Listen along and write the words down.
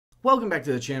Welcome back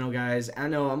to the channel, guys. I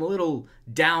know I'm a little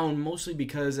down mostly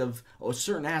because of a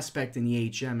certain aspect in the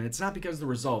HM, and it's not because of the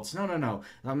results. No.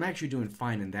 I'm actually doing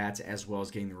fine in that, as well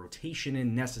as getting the rotation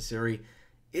in necessary.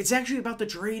 It's actually about the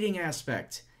trading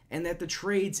aspect, and that the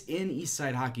trades in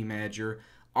Eastside Hockey Manager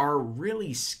are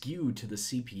really skewed to the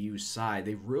CPU side.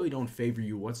 They really don't favor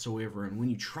you whatsoever, and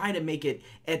when you try to make it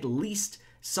at least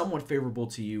somewhat favorable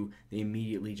to you, they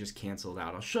immediately just cancel it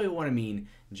out. I'll show you what I mean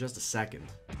in just a second.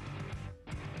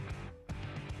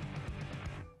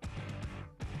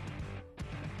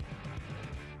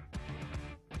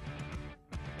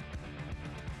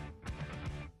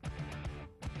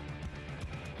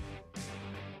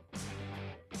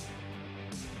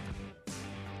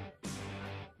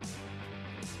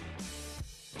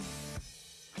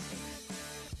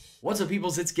 What's up,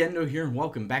 peoples? It's Gendo here, and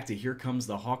welcome back to Here Comes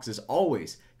the Hawks. As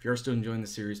always, if you are still enjoying the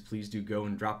series, please do go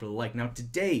and drop it a like. Now,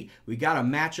 today, we got a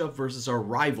matchup versus our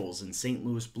rivals in St.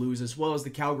 Louis Blues, as well as the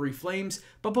Calgary Flames.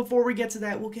 But before we get to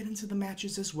that, we'll get into the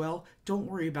matches as well. Don't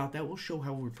worry about that. We'll show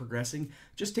how we're progressing.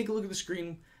 Just take a look at the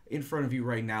screen in front of you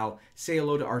right now. Say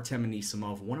hello to Optimum,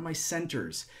 one of my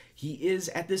centers. He is,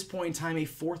 at this point in time, a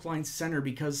fourth-line center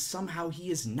because somehow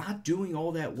he is not doing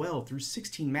all that well. Through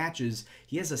 16 matches,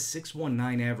 he has a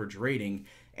 6.19 average rating,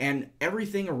 and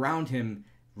everything around him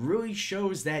really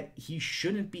shows that he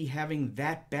shouldn't be having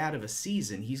that bad of a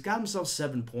season. He's got himself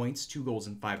 7 points, 2 goals,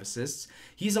 and 5 assists.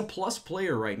 He's a plus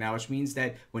player right now, which means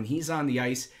that when he's on the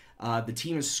ice, the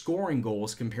team is scoring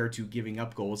goals compared to giving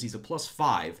up goals. He's a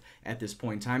 +5 at this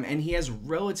point in time, and he has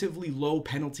relatively low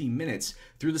penalty minutes.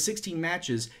 Through the 16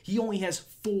 matches, he only has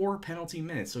 4 penalty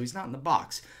minutes, so he's not in the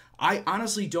box. I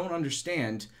honestly don't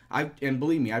understand, and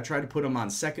believe me, I tried to put him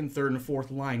on second, third, and fourth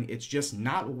line. It's just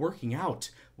not working out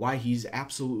why he's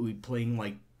absolutely playing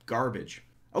like garbage.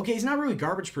 Okay, he's not really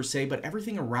garbage per se, but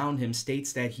everything around him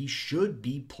states that he should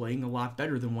be playing a lot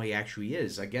better than what he actually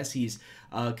is. I guess he's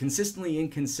consistently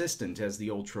inconsistent, as the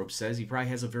old trope says. He probably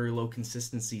has a very low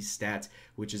consistency stat,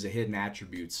 which is a hidden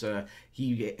attribute.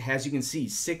 He, as you can see,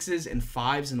 6s and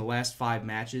 5s in the last 5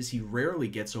 matches. He rarely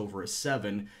gets over a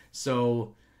 7,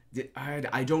 so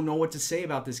I don't know what to say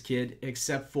about this kid,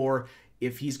 except for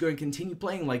if he's going to continue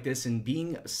playing like this and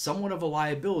being somewhat of a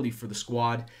liability for the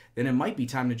squad, then it might be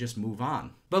time to just move on.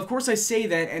 But of course I say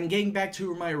that, and getting back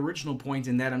to my original point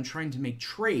in that I'm trying to make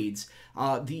trades,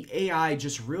 the AI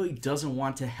just really doesn't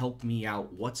want to help me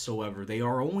out whatsoever. They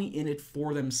are only in it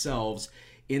for themselves,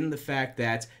 in the fact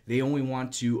that they only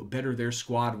want to better their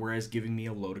squad, whereas giving me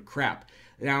a load of crap.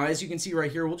 Now, as you can see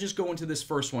right here, we'll just go into this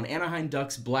first one. Anaheim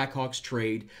Ducks Blackhawks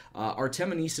trade.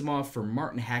 Artem Anisimov for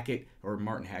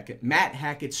Matt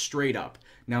Hackett straight up.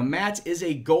 Now, Matt is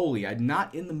a goalie. I'm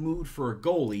not in the mood for a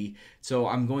goalie, so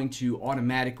I'm going to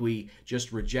automatically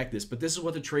just reject this. But this is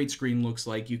what the trade screen looks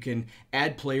like. You can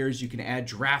add players. You can add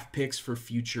draft picks for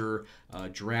future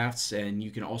drafts, and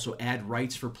you can also add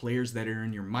rights for players that are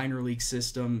in your minor league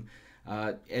system.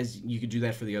 As you could do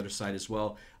that for the other side as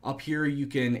well. Up here you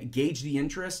can gauge the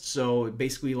interest, so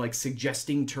basically like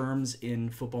suggesting terms in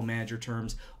Football Manager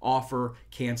terms: offer,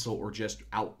 cancel, or just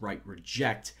outright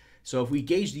reject. So if we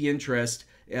gauge the interest,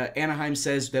 Anaheim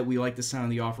says that we like the sound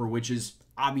of the offer, which is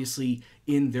obviously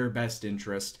in their best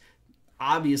interest.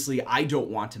 Obviously, I don't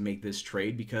want to make this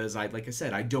trade because, like I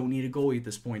said, I don't need a goalie at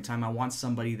this point in time. I want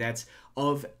somebody that's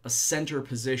of a center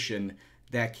position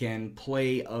that can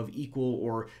play of equal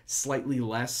or slightly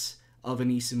less of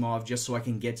Anisimov, just so I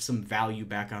can get some value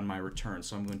back on my return.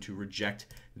 So I'm going to reject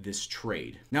this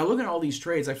trade. Now, looking at all these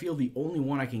trades, I feel the only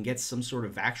one I can get some sort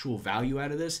of actual value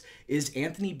out of this is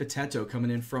Anthony Bitetto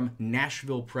coming in from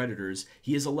Nashville Predators.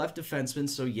 He is a left defenseman,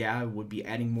 so yeah, I would be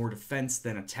adding more defense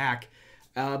than attack.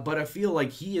 But I feel like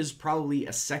he is probably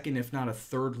a second, if not a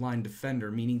third-line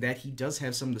defender, meaning that he does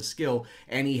have some of the skill,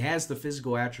 and he has the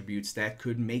physical attributes that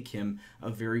could make him a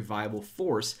very viable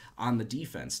force on the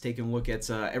defense. Taking a look at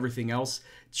everything else,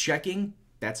 checking,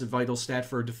 that's a vital stat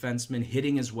for a defenseman.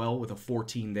 Hitting as well with a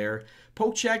 14 there.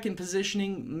 Poke check and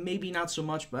positioning, maybe not so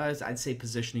much, but I'd say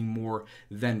positioning more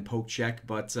than poke check.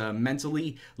 But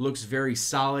mentally, looks very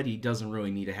solid. He doesn't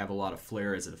really need to have a lot of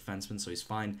flair as a defenseman, so he's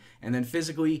fine. And then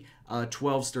physically,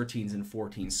 12s, 13s, and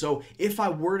 14s. So if I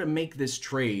were to make this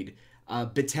trade,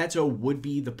 Bitetto would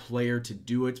be the player to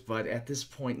do it, but at this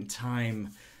point in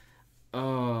time,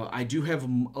 I do have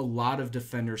a lot of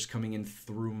defenders coming in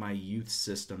through my youth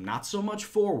system. Not so much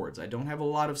forwards. I don't have a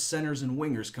lot of centers and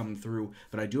wingers coming through,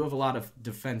 but I do have a lot of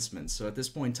defensemen. So at this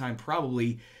point in time,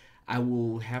 probably I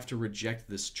will have to reject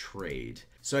this trade.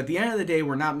 So at the end of the day,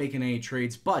 we're not making any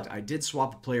trades, but I did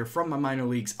swap a player from my minor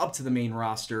leagues up to the main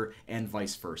roster and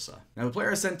vice versa. Now the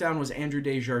player I sent down was Andrew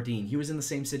Desjardins. He was in the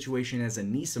same situation as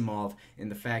Anisimov in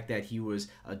the fact that he was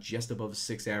just above a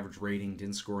 6 average rating,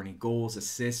 didn't score any goals,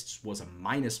 assists, was a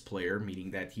minus player, meaning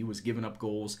that he was giving up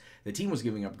goals, the team was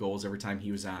giving up goals every time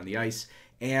he was on the ice.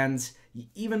 And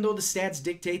even though the stats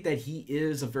dictate that he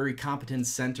is a very competent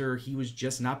center, he was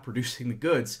just not producing the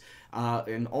goods.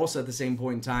 And also at the same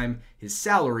point in time, his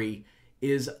salary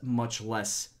is much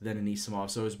less than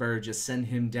Anisimov, so it's better to just send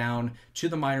him down to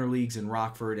the minor leagues in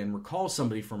Rockford and recall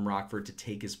somebody from Rockford to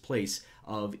take his place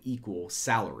of equal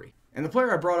salary. And the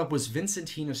player I brought up was Vincent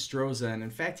Hinostroza, and in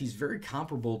fact, he's very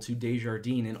comparable to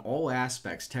Desjardins in all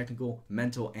aspects, technical,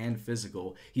 mental, and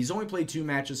physical. He's only played 2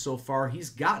 matches so far. He's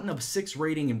gotten a 6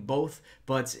 rating in both,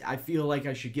 but I feel like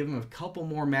I should give him a couple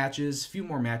more matches, few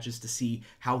more matches to see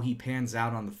how he pans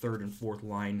out on the 3rd and 4th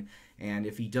line. And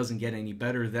if he doesn't get any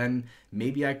better, then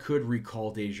maybe I could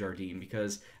recall Desjardins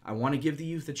because I want to give the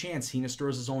youth a chance.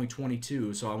 Hinostroza is only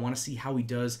 22, so I want to see how he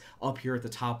does up here at the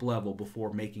top level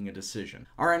before making a decision.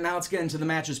 All right, now let's get into the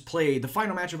matches played. The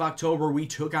final match of October, we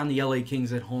took on the LA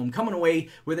Kings at home, coming away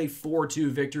with a 4-2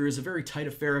 victory. It was a very tight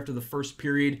affair after the first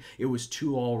period. It was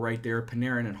 2-2 right there.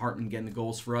 Panarin and Hartman getting the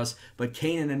goals for us, but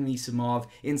Kanan and Anisimov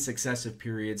in successive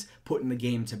periods putting the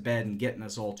game to bed and getting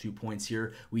us all 2 points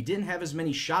here. We didn't have as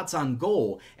many shots on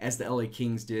goal as the LA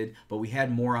Kings did, but we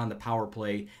had more on the power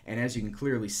play, and as you can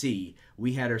clearly see,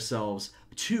 we had ourselves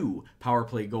 2 power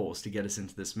play goals to get us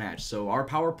into this match. So our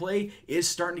power play is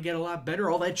starting to get a lot better.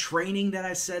 All that training that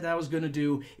I said I was going to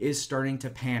do is starting to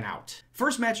pan out.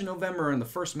 First match in November, and the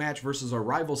first match versus our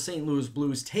rival St. Louis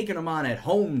Blues, taking them on at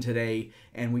home today,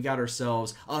 and we got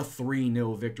ourselves a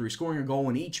 3-0 victory, scoring a goal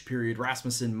in each period.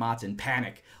 Rasmussen, Mott, and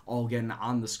Panic all getting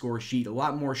on the score sheet. A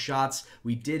lot more shots.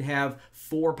 We did have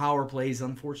 4 power plays.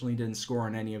 Unfortunately, didn't score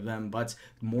on any of them, but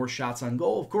more shots on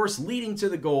goal, of course, leading to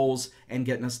the goals and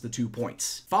getting us the 2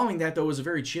 points. Following that, though, was a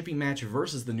very chippy match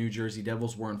versus the New Jersey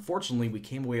Devils, where unfortunately we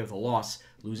came away with a loss,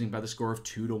 losing by the score of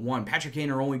 2-1. Patrick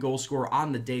Kane, our only goal scorer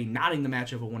on the day, knotting the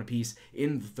match up at 1 apiece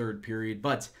in the 3rd period,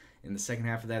 but in the second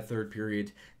half of that 3rd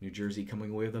period, New Jersey coming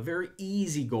away with a very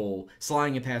easy goal,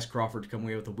 sliding it past Crawford to come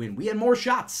away with a win. We had more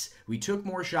shots. We took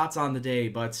more shots on the day,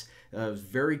 but a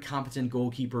very competent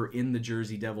goalkeeper in the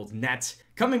Jersey Devils net.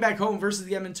 Coming back home versus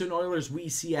the Edmonton Oilers, we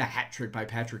see a hat trick by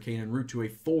Patrick Kane en route to a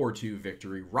 4-2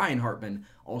 victory. Ryan Hartman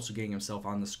also getting himself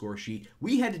on the score sheet.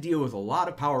 We had to deal with a lot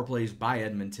of power plays by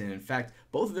Edmonton. In fact,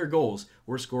 both of their goals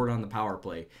were scored on the power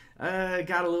play.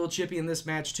 Got a little chippy in this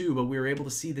match too, but we were able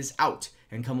to see this out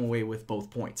and come away with both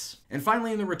points. And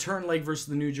finally, in the return leg versus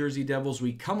the New Jersey Devils,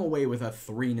 we come away with a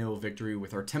 3-0 victory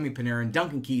with Artemi Panarin,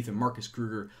 Duncan Keith, and Marcus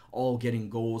Kruger all getting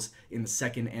goals in the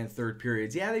 2nd and 3rd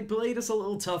periods. Yeah, they played us a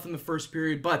little tough in the 1st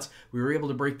period, but we were able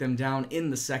to break them down in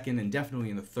the 2nd and definitely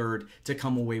in the 3rd to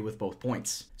come away with both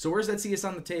points. So where does that see us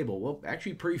on the table? Well,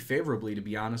 actually pretty favorably, to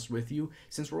be honest with you.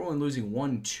 Since we're only losing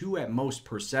 1-2 at most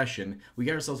per session, we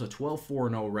got ourselves a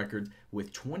 12-4-0 record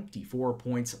with 24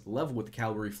 points, level with the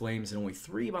Calgary Flames, and only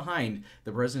 3 behind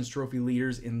the President's Trophy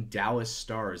leaders in Dallas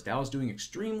Stars. Dallas doing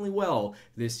extremely well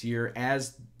this year,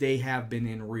 as they have been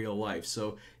in real life.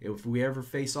 So if we ever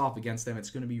face off against them, it's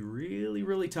going to be really,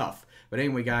 really tough. But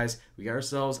anyway, guys, we got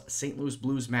ourselves a St. Louis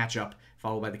Blues matchup,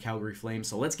 followed by the Calgary Flames.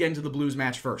 So let's get into the Blues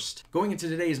match first. Going into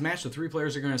today's match, the 3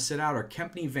 players are going to sit out are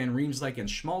Kempny, Van Riemsdyk, and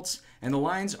Schmaltz, and the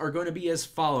lines are going to be as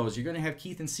follows. You're going to have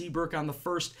Keith and Seabrook on the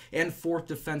 1st and 4th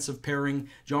defensive pairing.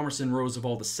 Jalmerson,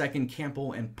 Roosevelt the 2nd,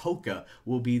 Campbell, and Polka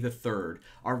will be the 3rd.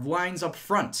 Our lines up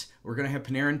front, we're going to have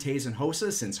Panarin, Taves, and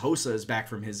Hossa, since Hossa is back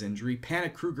from his injury.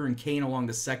 Panic, Kruger, and Kane along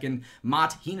the 2nd.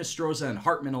 Mott, Hinostroza, and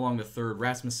Hartman along the 3rd.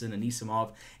 Rasmussen,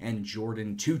 Anisimov, and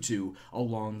Jordan Tutu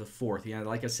along the 4th. Yeah,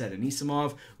 like I said,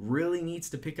 Anisimov really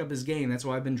needs to pick up his game. That's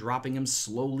why I've been dropping him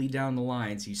slowly down the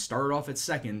lines. He started off at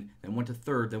 2nd, then went to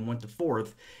 3rd, then went to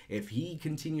 4th. If he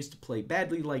continues to play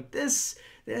badly like this,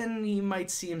 then he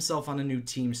might see himself on a new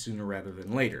team sooner rather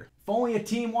than later. If only a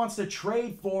team wants to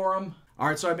trade for him.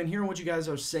 Alright, so I've been hearing what you guys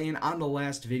are saying on the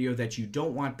last video, that you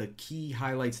don't want the key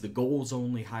highlights, the goals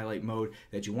only highlight mode,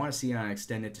 that you want to see it on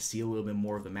extended to see a little bit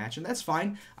more of the match, and that's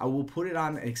fine. I will put it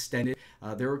on extended.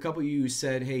 There were a couple of you who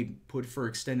said, hey, put for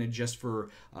extended just for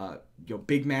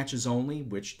big matches only,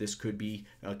 which this could be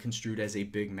construed as a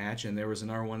big match, and there was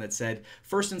another one that said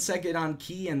 1st and 2nd on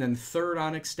key and then 3rd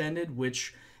on extended,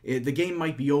 which the game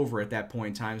might be over at that point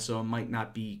in time, so it might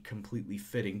not be completely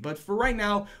fitting. But for right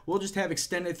now, we'll just have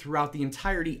extended throughout the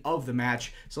entirety of the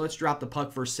match. So let's drop the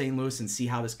puck for St. Louis and see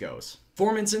how this goes.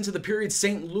 4 minutes into the period,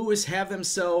 St. Louis have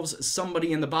themselves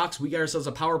somebody in the box. We got ourselves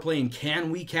a power play, and can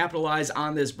we capitalize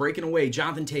on this? Breaking away,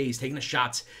 Jonathan Toews taking a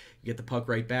shot. You get the puck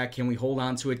right back. Can we hold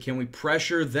on to it? Can we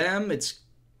pressure them? It's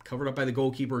covered up by the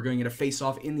goalkeeper. We're going to get a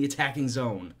face-off in the attacking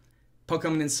zone. Puck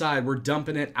coming inside. We're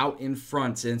dumping it out in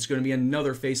front, and it's going to be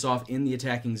another face-off in the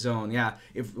attacking zone. Yeah,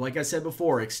 if, like I said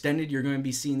before, extended, you're going to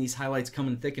be seeing these highlights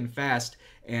coming thick and fast,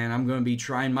 and I'm going to be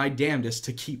trying my damnedest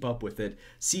to keep up with it.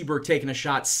 Seberg taking a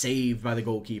shot, saved by the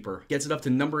goalkeeper. Gets it up to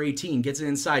number 18, gets it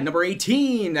inside. Number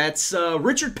 18, that's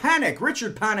Richard Panik.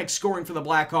 Richard Panik scoring for the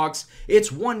Blackhawks. It's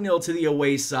 1-0 to the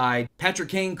away side. Patrick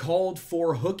Kane called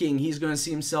for hooking. He's going to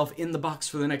see himself in the box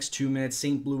for the next 2 minutes.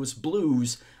 St. Louis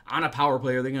Blues on a power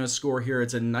play. They're going to score here.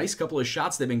 It's a nice couple of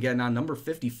shots they've been getting on. Number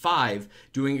 55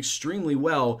 doing extremely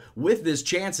well with his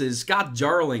chances. Scott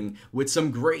Darling with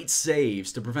some great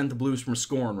saves to prevent the Blues from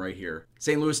scoring right here.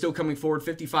 St. Louis still coming forward,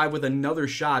 55 with another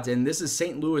shot, and this is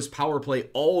St. Louis power play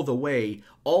all the way.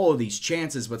 All of these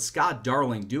chances, but Scott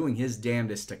Darling doing his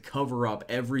damnedest to cover up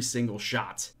every single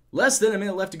shot. Less than a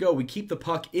minute left to go. We keep the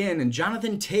puck in, and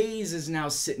Jonathan Toews is now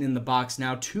sitting in the box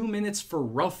now. 2 minutes for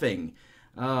roughing.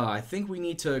 I think we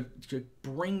need to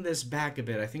bring this back a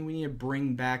bit. I think we need to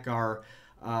bring back our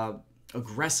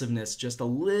aggressiveness just a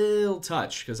little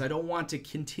touch, because I don't want to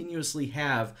continuously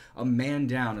have a man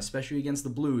down, especially against the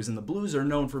Blues. And the Blues are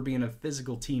known for being a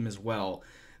physical team as well.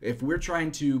 If we're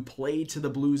trying to play to the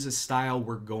Blues' style,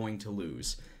 we're going to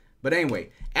lose. But anyway,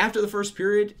 after the first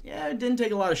period, yeah, it didn't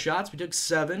take a lot of shots. We took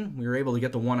 7. We were able to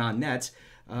get the 1 on net.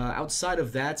 Outside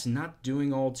of that, not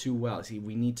doing all too well. See,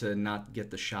 we need to not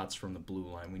get the shots from the blue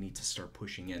line. We need to start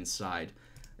pushing inside.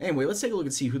 Anyway, let's take a look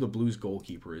and see who the Blues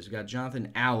goalkeeper is. We got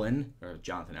Jake Allen,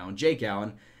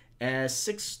 as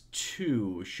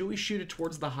 6'2". Should we shoot it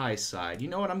towards the high side? You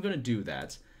know what? I'm going to do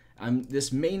that.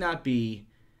 This may not be,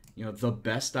 the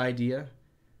best idea,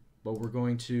 but we're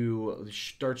going to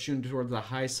start shooting toward the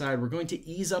high side. We're going to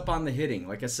ease up on the hitting.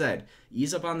 Like I said,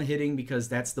 ease up on the hitting because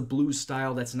that's the Blues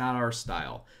style. That's not our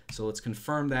style. So let's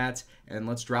confirm that, and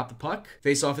let's drop the puck.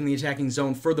 Face off in the attacking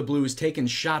zone for the Blues, taking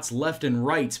shots left and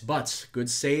right, but good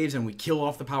saves, and we kill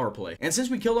off the power play. And since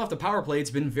we killed off the power play,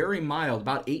 it's been very mild,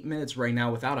 about 8 minutes right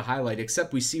now without a highlight,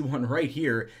 except we see one right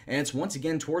here, and it's once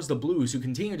again towards the Blues, who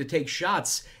continue to take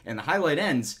shots, and the highlight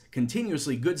ends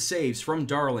continuously good saves from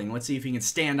Darling. Let's see if he can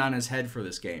stand on his head for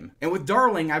this game. And with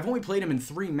Darling, I've only played him in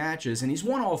 3 matches, and he's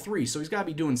won all 3, so he's got to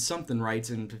be doing something right,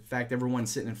 and in fact, everyone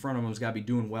sitting in front of him has got to be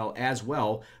doing well as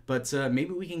well. But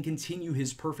maybe we can continue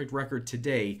his perfect record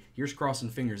today. Here's crossing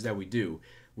fingers that we do.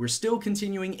 We're still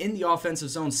continuing in the offensive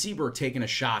zone. Seberg taking a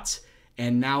shot.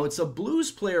 And now it's a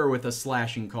Blues player with a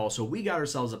slashing call. So we got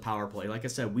ourselves a power play. Like I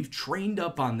said, we've trained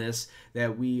up on this,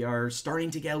 that we are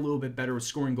starting to get a little bit better with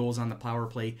scoring goals on the power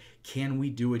play. Can we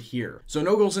do it here? So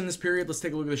no goals in this period. Let's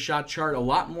take a look at the shot chart. A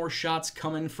lot more shots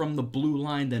coming from the blue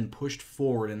line than pushed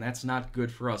forward, and that's not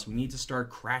good for us. We need to start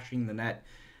crashing the net.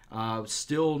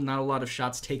 Still not a lot of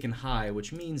shots taken high,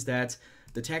 which means that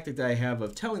the tactic that I have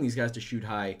of telling these guys to shoot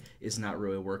high is not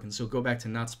really working. So go back to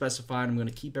not specified. I'm going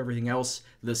to keep everything else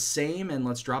the same, and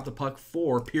let's drop the puck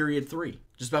for period 3.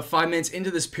 Just about 5 minutes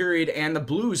into this period, and the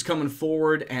Blues coming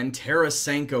forward, and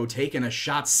Tarasenko taking a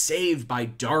shot saved by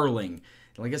Darling.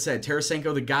 Like I said,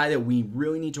 Tarasenko, the guy that we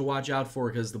really need to watch out for,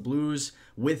 because the Blues,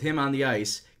 with him on the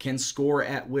ice, can score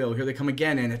at will. Here they come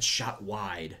again, and it's shot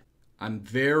wide. I'm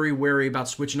very wary about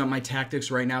switching up my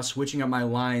tactics right now, switching up my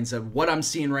lines. What I'm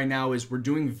seeing right now is we're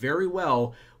doing very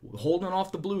well, holding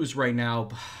off the Blues right now.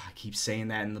 I keep saying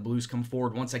that, and the Blues come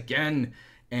forward once again.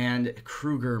 And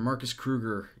Marcus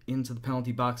Kruger, into the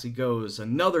penalty box he goes.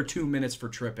 Another 2 minutes for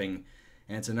tripping.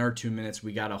 And it's another 2 minutes.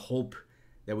 We got to hope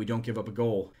that we don't give up a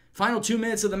goal. Final 2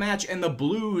 minutes of the match, and the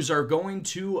Blues are going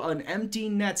to an empty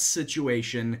net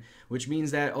situation, which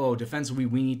means that, defensively,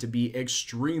 we need to be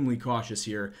extremely cautious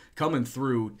here. Coming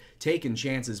through, taking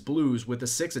chances. Blues with the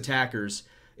 6 attackers.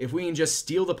 If we can just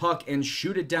steal the puck and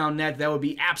shoot it down net, that would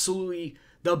be absolutely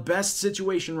the best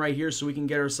situation right here, so we can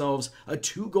get ourselves a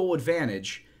 2-goal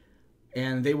advantage.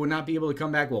 And they would not be able to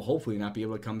come back. Well, hopefully not be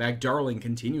able to come back. Darling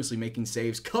continuously making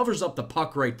saves. Covers up the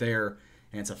puck right there.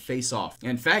 And it's a face-off.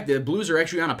 In fact, the Blues are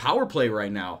actually on a power play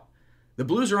right now. The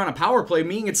Blues are on a power play,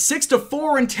 meaning it's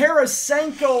 6-4, and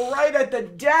Tarasenko right at the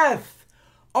death.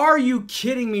 Are you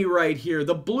kidding me right here?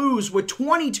 The Blues, with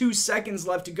 22 seconds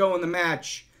left to go in the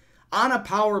match, on a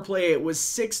power play, it was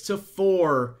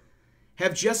 6-4,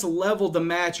 have just leveled the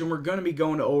match, and we're going to be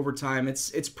going to overtime.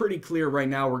 It's pretty clear right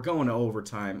now we're going to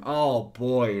overtime. Oh,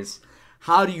 boys.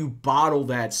 How do you bottle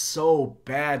that so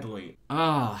badly?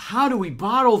 How do we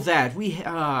bottle that?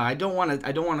 I don't want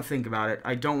to think about it.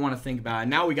 I don't want to think about it.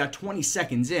 Now we got 20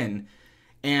 seconds in,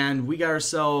 and we got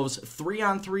ourselves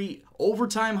 3-on-3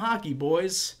 overtime hockey,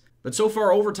 boys. But so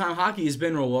far, overtime hockey has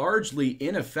been largely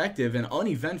ineffective and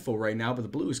uneventful right now, but the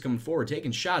Blues coming forward,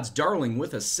 taking shots. Darling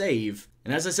with a save.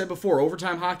 And as I said before,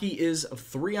 overtime hockey is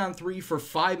 3-on-3 for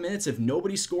 5 minutes. If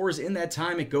nobody scores in that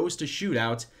time, it goes to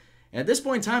shootout. At this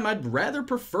point in time, I'd rather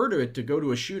prefer to go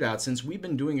to a shootout since we've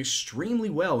been doing extremely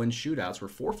well in shootouts. We're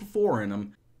 4 for 4 in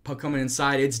them. Puck coming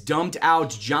inside. It's dumped out.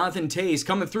 Jonathan Toews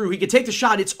coming through. He could take the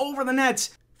shot. It's over the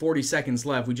net. 40 seconds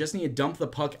left. We just need to dump the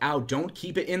puck out. Don't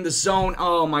keep it in the zone.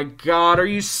 Oh my God, are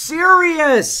you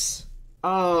serious?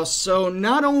 Oh, so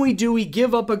not only do we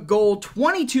give up a goal,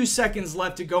 22 seconds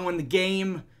left to go in the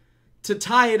game to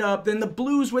tie it up, then the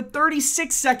Blues with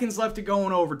 36 seconds left to go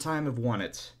in overtime have won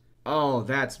it. Oh,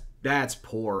 that's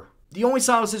poor. The only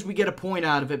solace is we get a point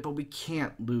out of it, but we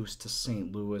can't lose to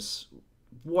St. Louis.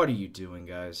 What are you doing,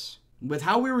 guys? With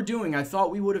how we were doing, I thought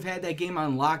we would have had that game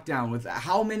on lockdown with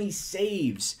how many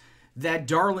saves that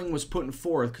Darling was putting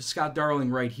forth. Scott Darling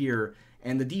right here,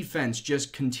 and the defense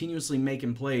just continuously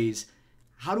making plays.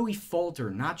 How do we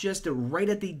falter? Not just right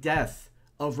at the death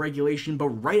of regulation, but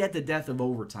right at the death of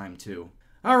overtime, too.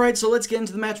 All right, so let's get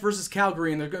into the match versus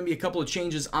Calgary, and there's going to be a couple of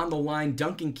changes on the line.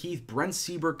 Duncan Keith, Brent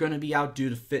Seabrook going to be out due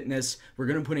to fitness. We're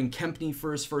going to put in Kempney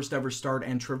for his first ever start,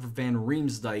 and Trevor Van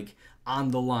Riemsdyk on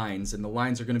the lines. And the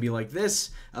lines are going to be like this.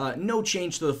 No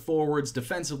change to the forwards.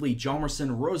 Defensively,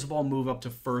 Hjalmarsson, Roosevelt move up to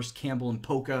first, Campbell and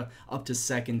Polka up to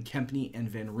second, Kempney and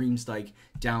Van Riemsdyk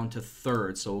down to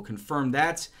third. So we'll confirm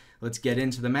that. Let's get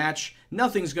into the match.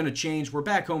 Nothing's going to change. We're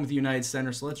back home at the United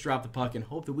Center, so let's drop the puck and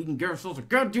hope that we can get ourselves a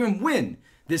goddamn win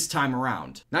this time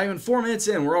around. Not even 4 minutes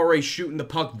in, we're already shooting the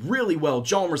puck really well.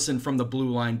 Hjalmarsson from the blue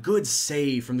line. Good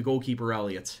save from the goalkeeper,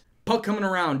 Elliott. Puck coming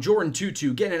around. Jordan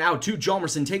Tutu getting it out to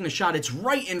Hjalmarsson, taking the shot. It's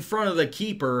right in front of the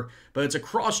keeper, but it's a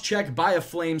cross-check by a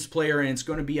Flames player, and it's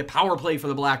going to be a power play for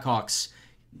the Blackhawks.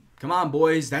 Come on,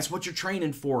 boys. That's what you're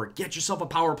training for. Get yourself a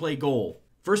power play goal.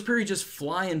 First period just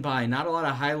flying by. Not a lot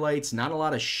of highlights, not a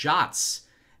lot of shots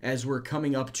as we're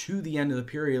coming up to the end of the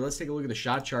period. Let's take a look at the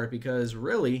shot chart because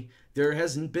really there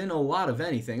hasn't been a lot of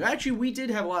anything. Actually, we did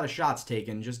have a lot of shots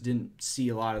taken, just didn't see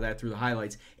a lot of that through the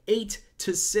highlights.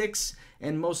 8-6,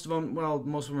 and most of them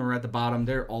are at the bottom.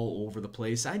 They're all over the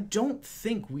place. I don't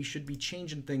think we should be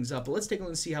changing things up, but let's take a look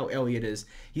and see how Elliott is.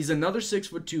 He's another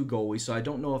 6'2" goalie, so I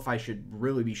don't know if I should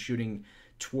really be shooting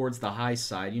towards the high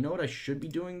side. You know what I should be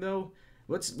doing, though?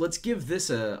 Let's give this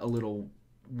a little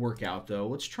workout, though.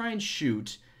 Let's try and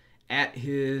shoot at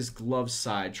his glove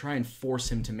side. Try and force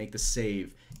him to make the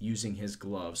save using his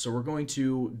glove. So we're going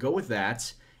to go with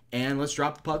that, and let's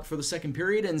drop the puck for the second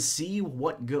period and see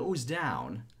what goes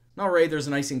down. All right, there's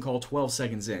an icing call 12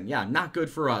 seconds in. Yeah, not good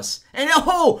for us. And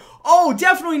oh,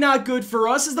 definitely not good for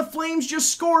us as the Flames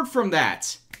just scored from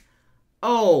that.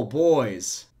 Oh,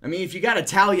 boys. I mean, if you got to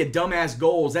tally of dumbass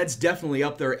goals, that's definitely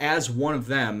up there as one of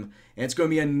them. And it's going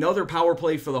to be another power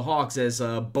play for the Hawks as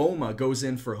Boma goes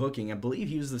in for hooking. I believe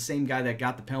he was the same guy that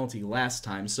got the penalty last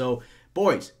time. So,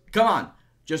 boys, come on.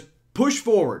 Just push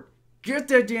forward. Get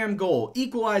that damn goal.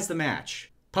 Equalize the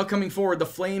match. Puck coming forward. The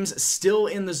Flames still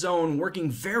in the zone, working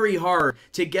very hard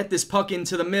to get this puck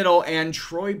into the middle. And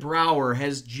Troy Brouwer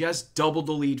has just doubled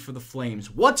the lead for the Flames.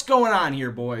 What's going on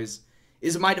here, boys?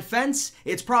 Is it my defense?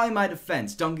 It's probably my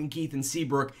defense. Duncan Keith and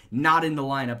Seabrook not in the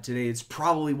lineup today. It's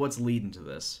probably what's leading to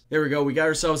this. There we go. We got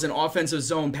ourselves an offensive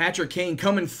zone. Patrick Kane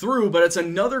coming through, but it's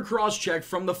another cross-check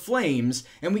from the Flames,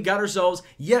 and we got ourselves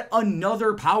yet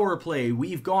another power play.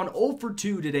 We've gone 0 for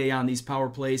 2 today on these power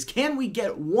plays. Can we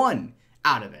get one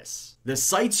out of this? The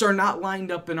sights are not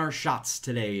lined up in our shots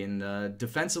today, and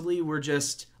defensively, we're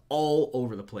just all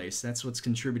over the place. That's what's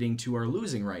contributing to our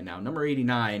losing right now. Number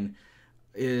 89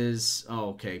 is,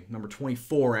 number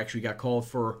 24 actually got called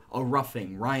for a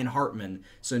roughing, Ryan Hartman.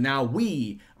 So now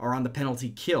we are on the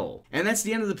penalty kill. And that's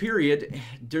the end of the period.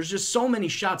 There's just so many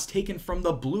shots taken from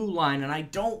the blue line, and I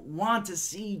don't want to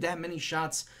see that many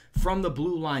shots from the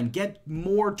blue line. Get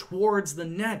more towards the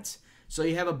net so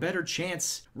you have a better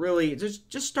chance. Really,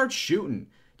 just start shooting.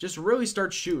 Just really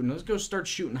start shooting. Let's go start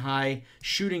shooting high,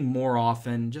 shooting more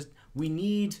often. We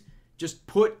need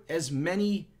put as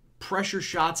many pressure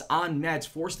shots on nets,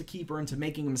 force the keeper into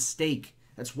making a mistake.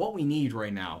 That's what we need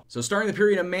right now. So starting the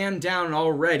period, a man down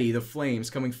already. The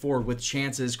Flames coming forward with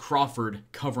chances. Crawford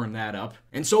covering that up.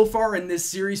 And so far in this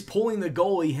series, pulling the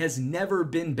goalie has never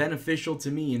been beneficial to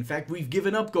me. In fact, we've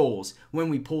given up goals when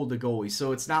we pulled the goalie.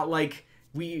 So it's not like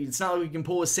we can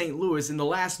pull a St. Louis in the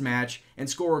last match and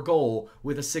score a goal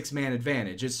with a 6-man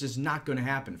advantage. It's just not going to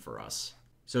happen for us.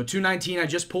 So 2:19, I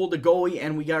just pulled the goalie,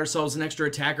 and we got ourselves an extra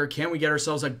attacker. Can we get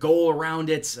ourselves a goal around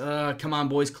it? Come on,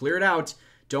 boys, clear it out.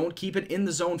 Don't keep it in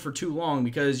the zone for too long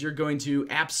because you're going to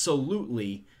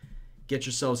absolutely get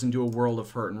yourselves into a world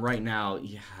of hurt. And right now,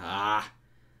 yeah,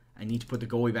 I need to put the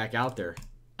goalie back out there.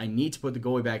 I need to put the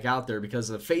goalie back out there because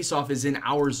the face-off is in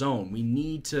our zone. We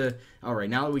need to, all right,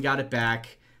 now that we got it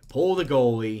back, pull the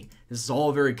goalie. This is all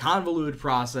a very convoluted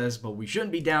process, but we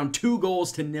shouldn't be down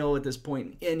 2-0 at this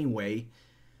point anyway.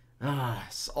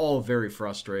 It's all very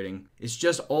frustrating. It's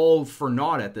just all for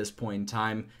naught at this point in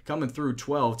time. Coming through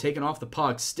 12, taking off the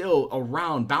puck, still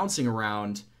around, bouncing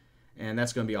around, and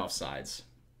that's going to be offsides.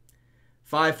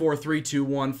 5, 4, 3, 2,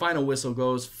 1. Final whistle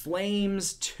goes.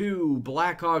 Flames 2,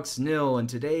 Blackhawks 0, and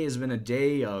today has been a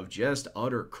day of just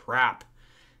utter crap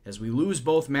as we lose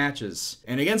both matches.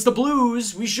 And against the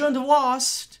Blues, we shouldn't have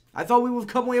lost. I thought we would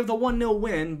come away with a 1-0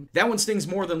 win. That one stings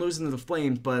more than losing to the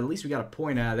Flames, but at least we got a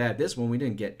point out of that. This one, we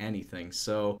didn't get anything.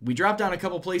 So we dropped down a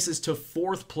couple places to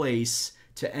 4th place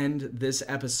to end this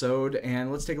episode.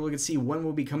 And let's take a look and see when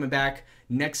we'll be coming back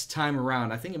next time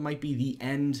around. I think it might be the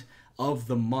end of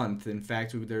the month. In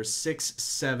fact, there's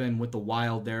 6-7 with the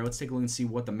Wild there. Let's take a look and see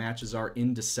what the matches are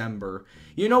in December.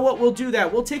 You know what? We'll do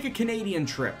that. We'll take a Canadian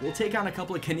trip. We'll take on a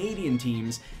couple of Canadian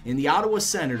teams in the Ottawa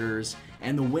Senators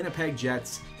and the Winnipeg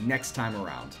Jets next time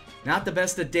around. Not the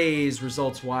best of days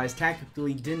results-wise.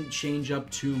 Tactically didn't change up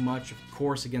too much, of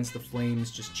course, against the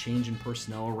Flames. Just changing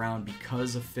personnel around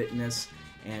because of fitness.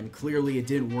 And clearly it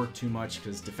didn't work too much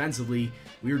because defensively,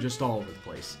 we were just all over the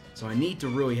place. So I need to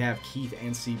really have Keith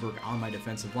and Seabrook on my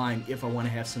defensive line if I want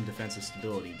to have some defensive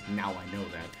stability. Now I know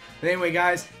that. But anyway,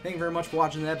 guys, thank you very much for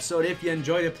watching the episode. If you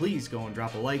enjoyed it, please go and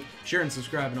drop a like, share and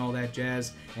subscribe and all that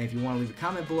jazz. And if you want to leave a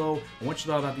comment below on what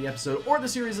you thought about the episode or the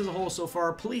series as a whole so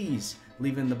far, please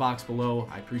leave it in the box below.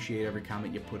 I appreciate every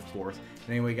comment you put forth.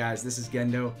 But anyway, guys, this is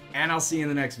Gendo, and I'll see you in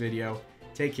the next video.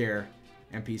 Take care,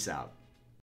 and peace out.